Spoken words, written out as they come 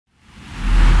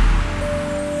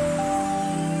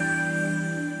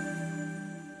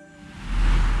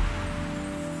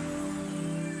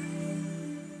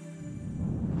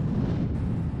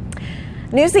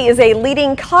NuZee is a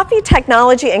leading coffee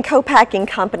technology and co-packing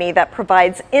company that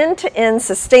provides end-to-end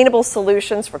sustainable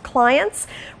solutions for clients,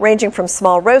 ranging from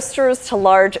small roasters to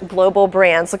large global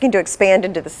brands looking to expand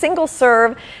into the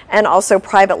single-serve and also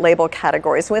private label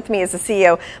categories. With me is the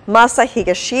CEO, Masa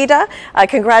Higashida.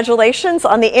 Congratulations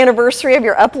on the anniversary of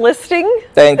your uplisting.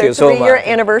 Thank you so much. 3-year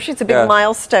anniversary. It's a big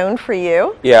milestone for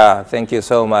you. Yeah, thank you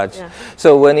so much. Yeah.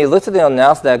 So when you listed on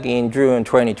NASDAQ in June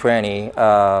 2020,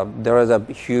 there was a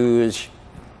huge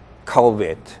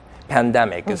COVID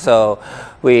pandemic. So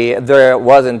there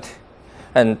wasn't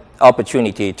an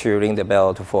opportunity to ring the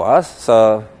bell for us.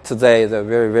 So today is a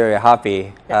very, very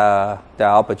happy the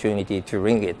opportunity to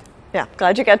ring it. Yeah,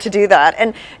 glad you got to do that.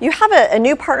 And you have a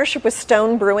new partnership with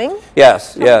Stone Brewing?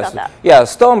 Yes, yes. Yeah,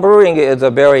 Stone Brewing is a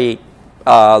very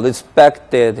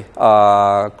respected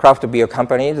craft beer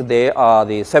company. They are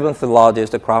the 7th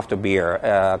largest craft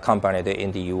beer company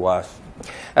in the U.S.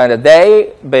 And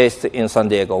they based in San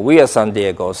Diego. We are San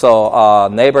Diego, so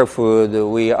neighborhood.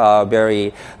 We are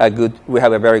very good. We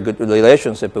have a very good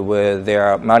relationship with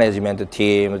their management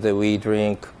team. We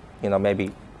drink,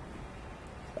 maybe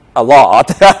a lot.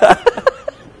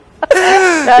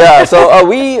 Yeah, so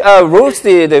we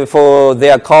roasted for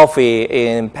their coffee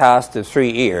in past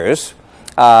 3 years.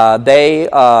 They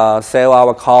sell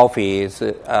our coffees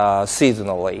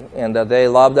seasonally, and they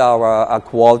loved our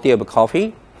quality of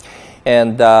coffee.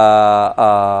 And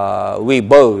we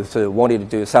both wanted to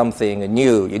do something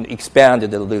new, expand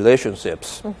the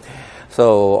relationships.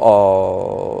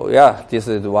 So, this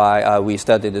is why we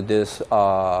started this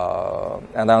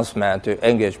announcement,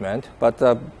 engagement. But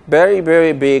a very,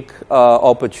 very big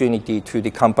opportunity to the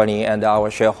company and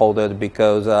our shareholders,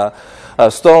 because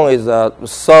Stone is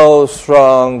so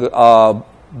strong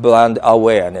brand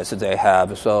awareness they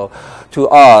have. So to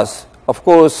us, of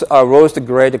course, roast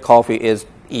grade coffee is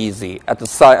easy. At the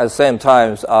same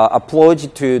time,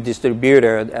 approach to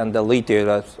distributor and the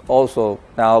retailers also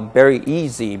now very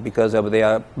easy because of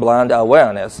their brand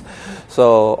awareness.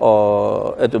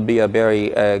 So it will be a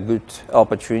very good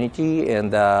opportunity,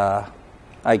 and I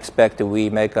expect we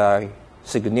make a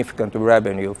significant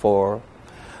revenue for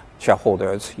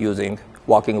shareholders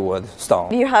working with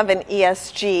Stone. You have an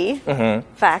ESG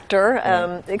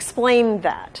factor. Explain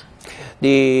that.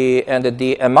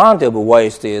 The amount of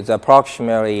waste is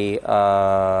approximately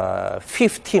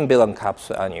 15 billion cups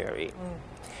annually.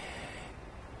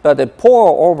 But the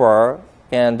pour over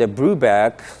and the brew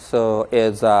back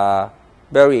is a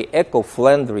very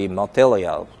eco-friendly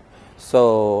material.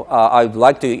 So I'd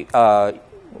like to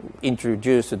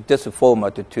introduce this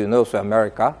format to North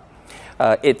America.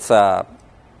 It's a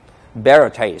better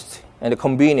taste and the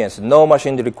convenience. No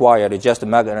machine required, just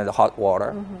mug and hot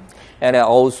water. And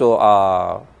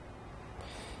also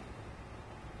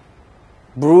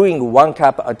brewing 1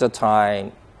 cup at a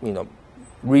time,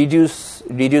 reduces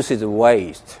the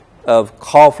waste of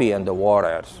coffee and the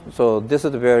water. So this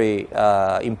is a very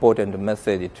important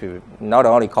message to not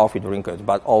only coffee drinkers,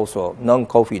 but also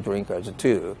non-coffee drinkers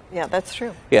too. Yeah, that's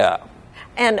true. Yeah.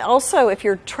 And also if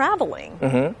you're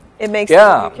traveling, it makes it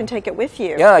you can take it with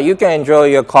you. Yeah, you can enjoy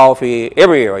your coffee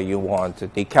everywhere you want.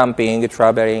 The camping,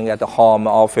 traveling, at the home,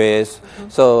 office.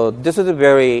 So this is a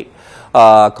very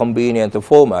convenient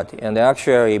format, and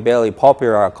actually very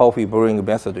popular coffee brewing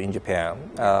method in Japan.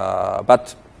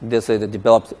 But this is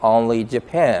developed only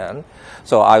Japan.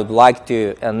 So I would like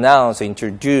to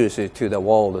introduce to the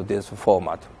world this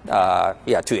format.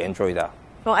 To enjoy that.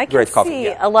 Well, I can see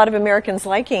a lot of Americans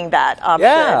liking that option,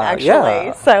 actually.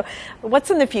 Yeah. So what's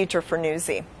in the future for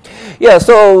NuZee? Yeah,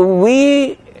 so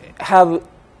we have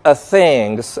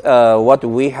things, what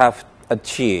we have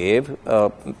achieved,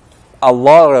 a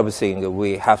lot of things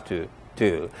we have to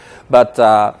do. But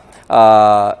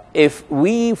if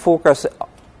we focus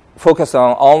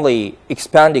on only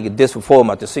expanding this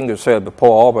format, the single serve,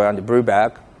 pour over, and brew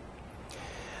back,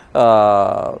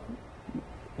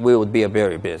 we would be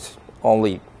very busy.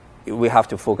 We have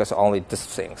to focus only these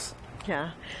things.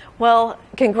 Yeah. Well,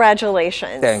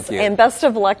 congratulations. Thank you. And best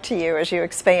of luck to you as you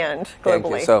expand globally.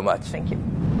 Thank you so much. Thank you.